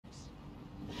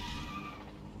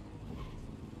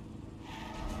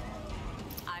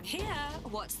I'm here.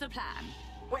 What's the plan?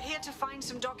 We're here to find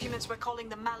some documents we're calling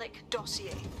the Malik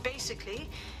Dossier. Basically,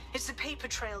 it's the paper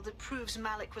trail that proves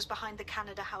Malik was behind the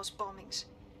Canada House bombings.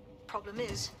 Problem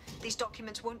is, these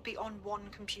documents won't be on one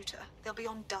computer. They'll be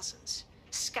on dozens,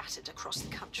 scattered across the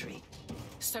country.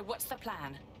 So what's the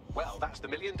plan? Well, that's the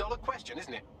million-dollar question,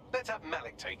 isn't it? Let's have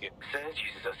Malik take it. SIRS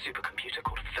uses a supercomputer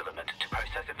called Filament to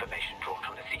process information drawn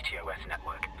from the CTOS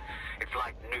network. It's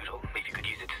like Noodle, if you could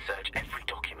use it to search every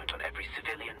document on every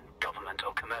civilian, government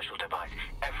or commercial device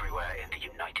everywhere in the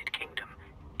United Kingdom,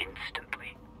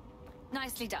 instantly.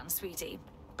 Nicely done, sweetie.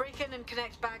 Break in and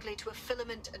connect Bagley to a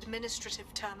Filament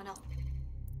administrative terminal.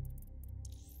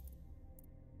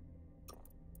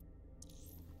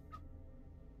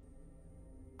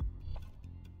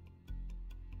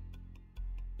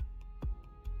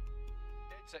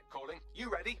 Headset calling.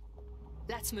 You ready?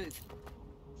 Let's move.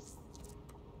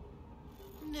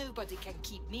 Nobody can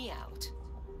keep me out.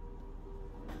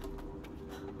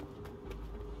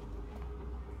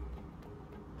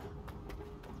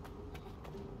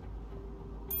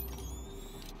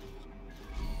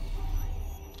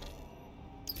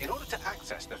 In order to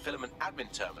access the Filament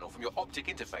admin terminal from your optic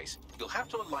interface, you'll have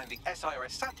to align the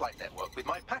SIRS satellite network with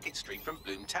my packet stream from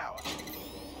Bloom Tower.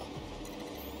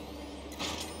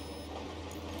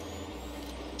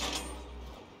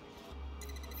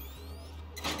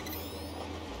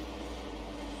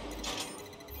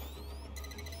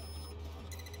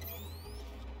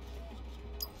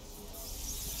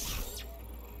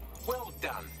 Well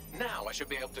done. Now I should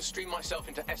be able to stream myself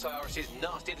into SIRS's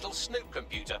nasty little snoop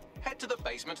computer, head to the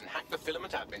basement and hack the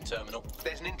Filament admin terminal.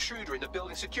 There's an intruder in the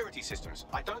building security systems.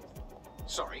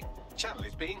 Sorry, channel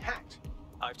is being hacked.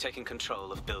 I've taken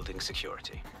control of building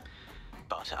security.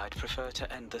 But I'd prefer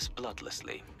to end this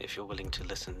bloodlessly, if you're willing to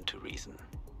listen to reason.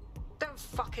 Don't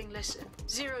fucking listen.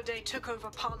 Zero Day took over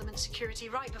Parliament security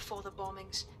right before the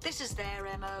bombings. This is their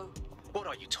MO. What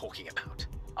are you talking about?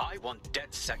 I want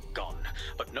DedSec gone,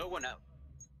 but no one else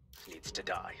needs to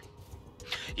die.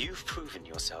 You've proven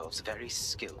yourselves very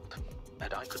skilled,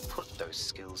 and I could put those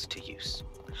skills to use.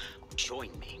 Join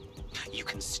me. You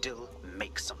can still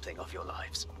make something of your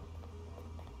lives.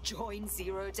 Join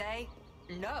Zero Day?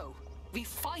 No. We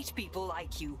fight people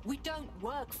like you. We don't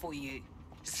work for you.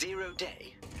 0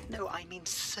 Day? No, I mean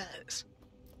SIRS.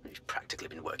 You've practically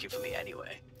been working for me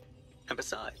anyway. And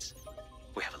besides,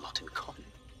 we have a lot in common.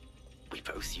 We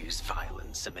both use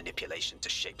violence and manipulation to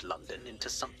shape London into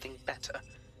something better.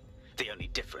 The only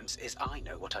difference is I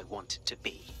know what I want it to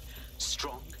be.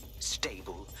 Strong,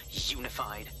 stable,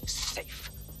 unified,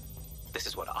 safe. This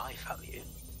is what I value.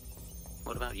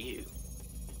 What about you?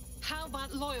 How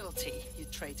about loyalty, you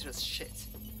traitorous shit?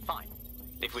 Fine.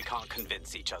 If we can't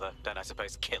convince each other, then I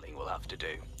suppose killing will have to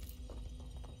do.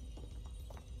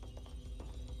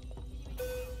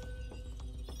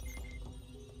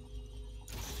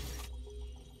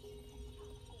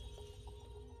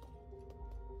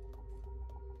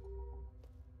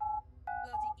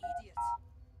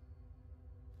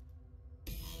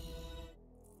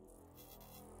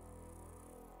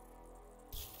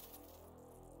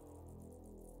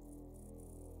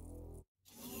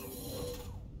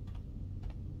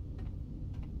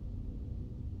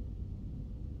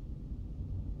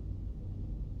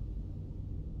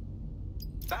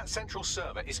 That central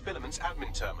server is Filament's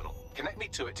admin terminal. Connect me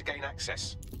to it to gain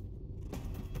access.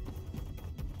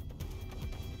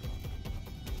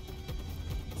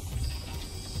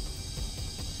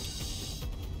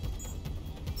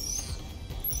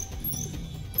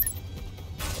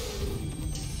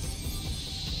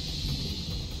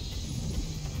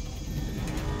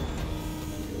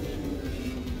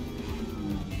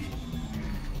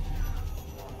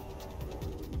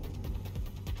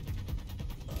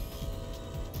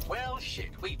 Well,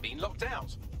 shit, we've been locked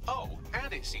out. Oh,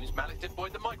 and it seems Malik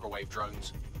deployed the microwave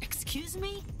drones. Excuse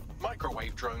me?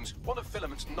 Microwave drones, one of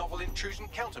Filament's novel intrusion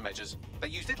countermeasures. They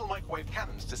use little microwave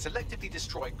cannons to selectively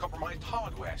destroy compromised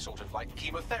hardware, sort of like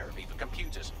chemotherapy for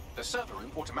computers. The server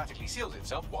room automatically seals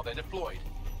itself while they're deployed.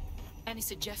 Any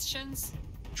suggestions?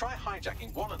 Try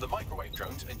hijacking one of the microwave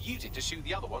drones and use it to shoot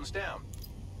the other ones down.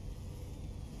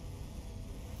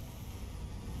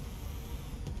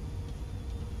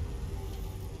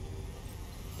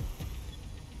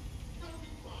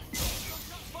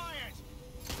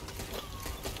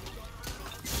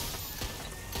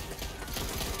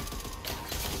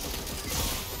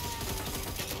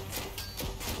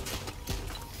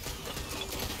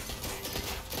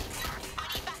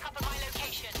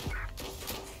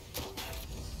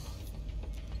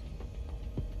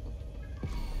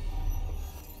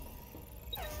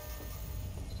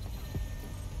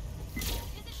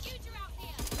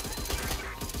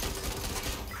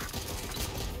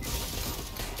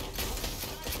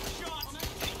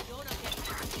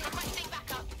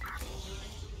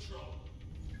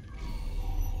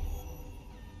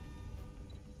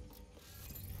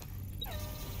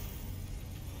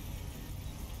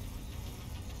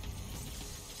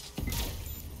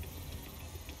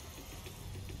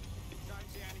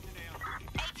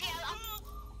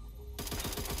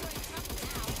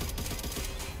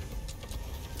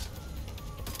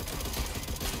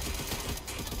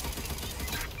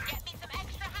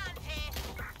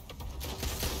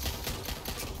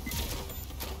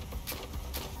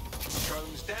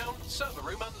 server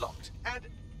room unlocked. And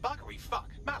buggery fuck,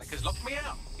 Malik has locked me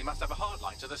out. He must have a hard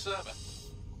line to the server.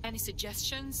 Any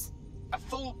suggestions? A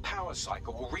full power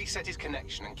cycle will reset his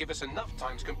connection and give us enough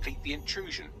time to complete the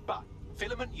intrusion. But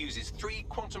Filament uses 3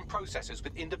 quantum processors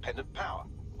with independent power.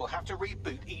 We'll have to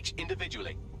reboot each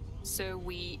individually. So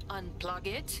we unplug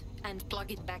it and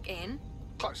plug it back in?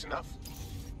 Close enough.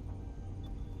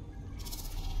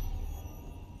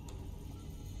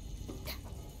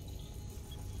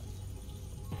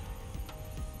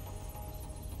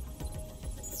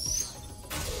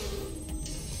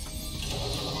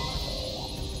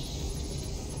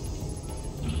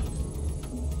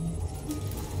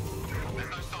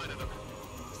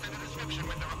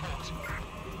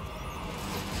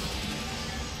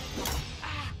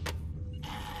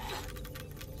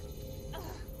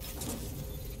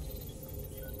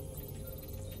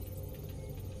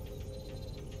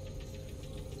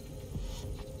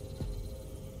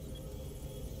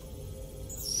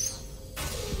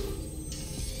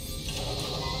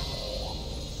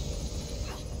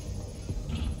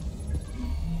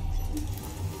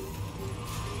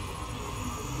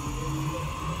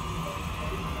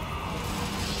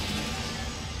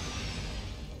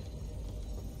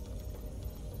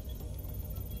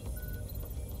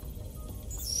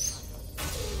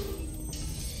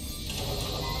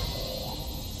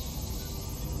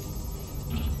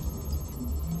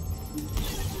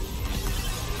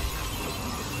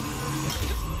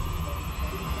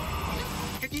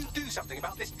 Something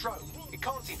about this drone. It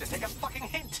can't seem to take a fucking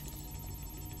hint.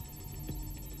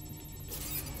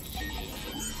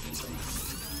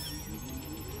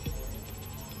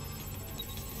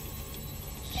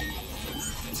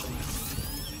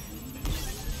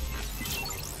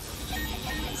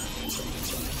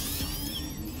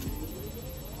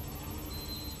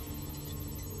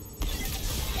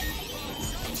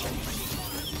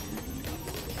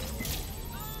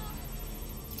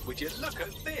 Would you look at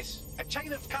this? A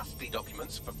chain of custody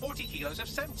documents for 40 kilos of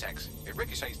Semtex. It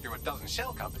ricochets through a dozen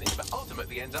shell companies, but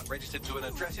ultimately ends up registered to an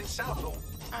address in Southall.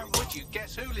 And would you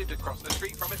guess who lived across the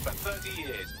street from it for 30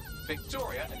 years?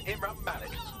 Victoria and Imran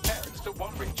Malik, parents to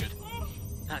one Richard.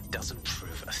 That doesn't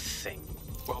prove a thing.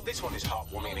 Well, this one is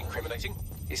heartwarming and incriminating.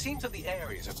 It seems that the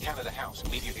areas of Canada House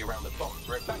immediately around the bombs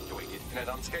were evacuated in an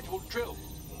unscheduled drill.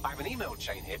 I have an email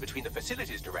chain here between the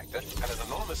facilities director and an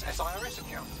anonymous SIRS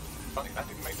account. Funny that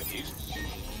didn't make the news.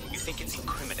 You think it's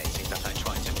incriminating that I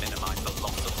try to minimize the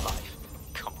loss of life?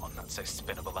 Come on, that's so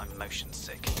spinnable, I'm motion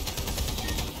sick.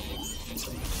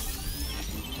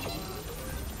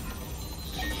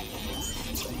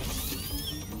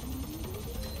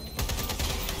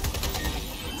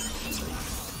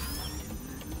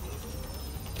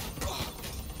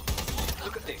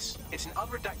 Look at this. It's an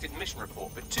unredacted mission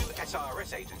report with 2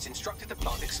 SIRS agents instructed to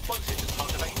plant explosives as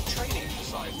part of a training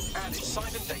exercise. And it's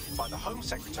signed and dated by the Home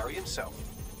Secretary himself.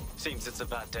 Seems it's a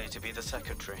bad day to be the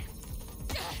secretary.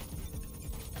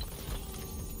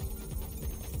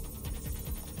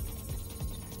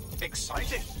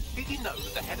 Exciting! Did you know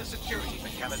that the head of security for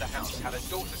Canada House had a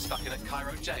daughter stuck in a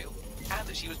Cairo jail? And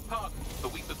that she was pardoned the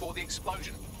week before the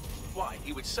explosion? Why,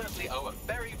 he would certainly owe a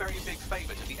very, very big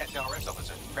favor to the SRS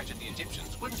officer who pressured the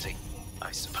Egyptians, wouldn't he?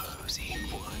 I suppose he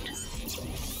would.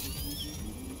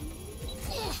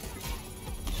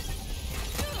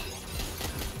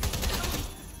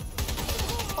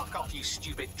 Fuck off, you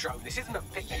stupid drone. This isn't a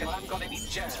picnic and I haven't got any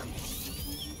jam.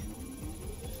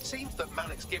 Seems that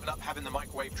Malik's given up having the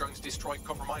microwave drones destroy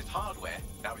compromised hardware.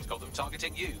 Now he's got them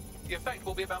targeting you. The effect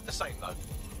will be about the same, though.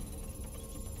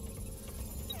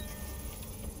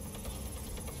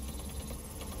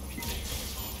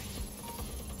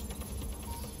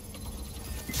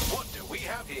 What do we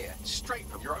have here? Straight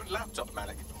from your own laptop,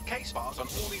 Malik. Case files on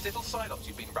all these little side-ops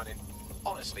you've been running.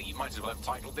 Honestly, you might as well have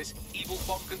titled this Evil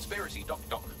Bomb Conspiracy, Doc.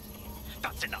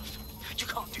 That's enough. You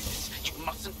can't do this. You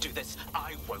mustn't do this.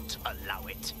 I won't allow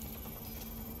it.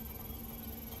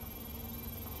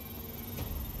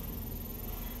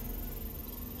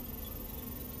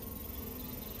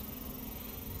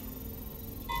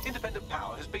 Independent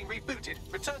power has been rebooted.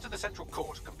 Return to the central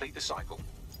core to complete the cycle.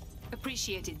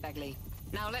 Appreciated, Bagley.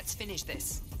 Now let's finish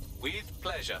this. With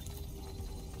pleasure.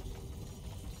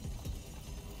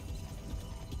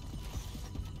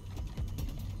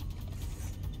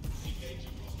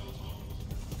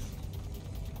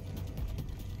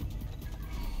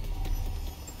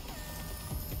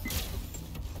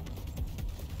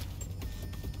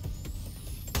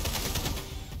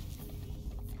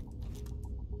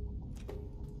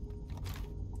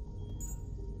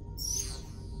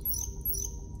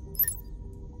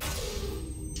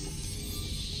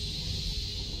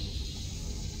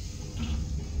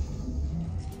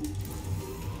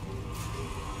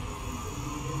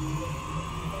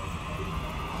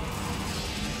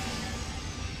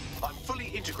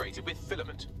 integrated with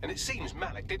filament, and it seems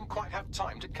Malik didn't quite have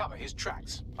time to cover his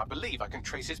tracks. I believe I can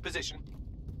trace his position.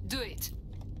 Do it.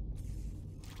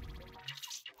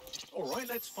 All right,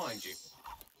 let's find you.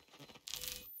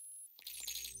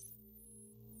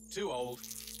 Too old,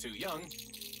 too young,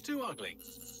 too ugly,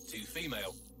 too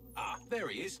female. Ah, there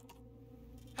he is.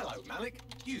 Hello, Malik.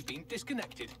 You've been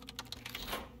disconnected.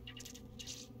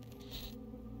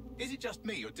 Is it just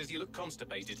me, or does he look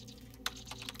constipated?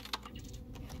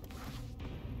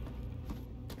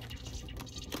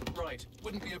 Right,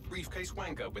 wouldn't be a briefcase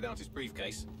wanker without his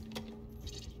briefcase.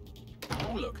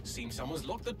 Oh, look, seems someone's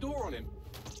locked the door on him.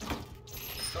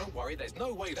 Don't worry, there's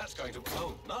no way that's going to...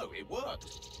 Oh, no, it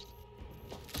worked.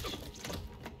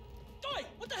 Oi,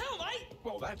 what the hell, mate?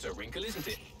 Well, that's a wrinkle, isn't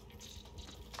it?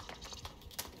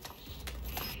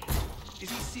 Is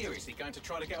he seriously going to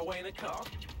try to get away in a car?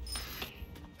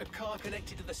 A car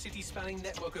connected to the city-spanning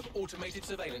network of automated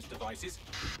surveillance devices?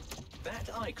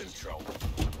 That I control.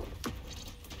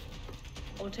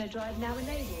 Auto drive now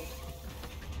enabled.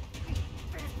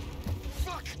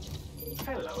 Fuck!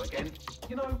 Hello again.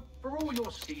 You know, for all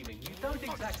your scheming, you don't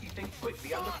exactly think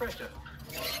quickly under pressure.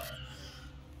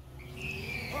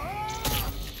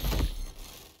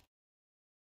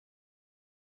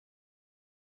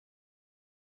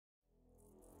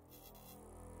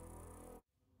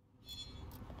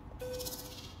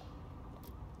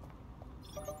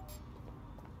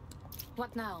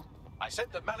 What now? I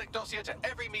sent the Malik dossier to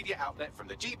every media outlet from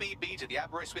the GBB to the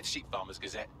Aberystwyth Sheep Farmers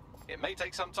Gazette. It may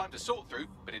take some time to sort through,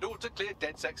 but it ought to clear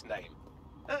DedSec's name.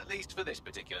 At least for this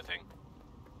particular thing.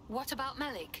 What about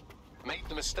Malik? Made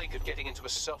the mistake of getting into a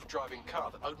self-driving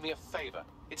car that owed me a favor.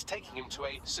 It's taking him to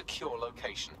a secure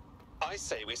location. I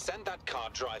say we send that car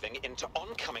driving into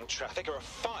oncoming traffic or a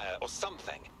fire or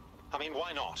something. I mean,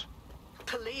 why not?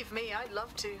 Believe me, I'd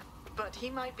love to. But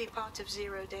he might be part of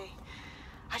Zero Day.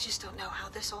 I just don't know how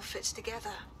this all fits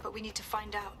together, but we need to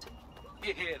find out.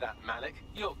 You hear that, Malik?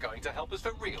 You're going to help us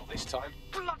for real this time.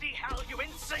 Bloody hell, you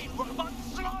insane robot!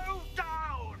 Slow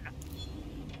down!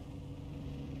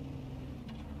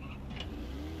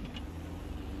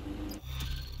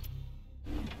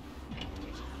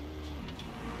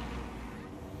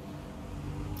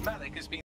 Malik has been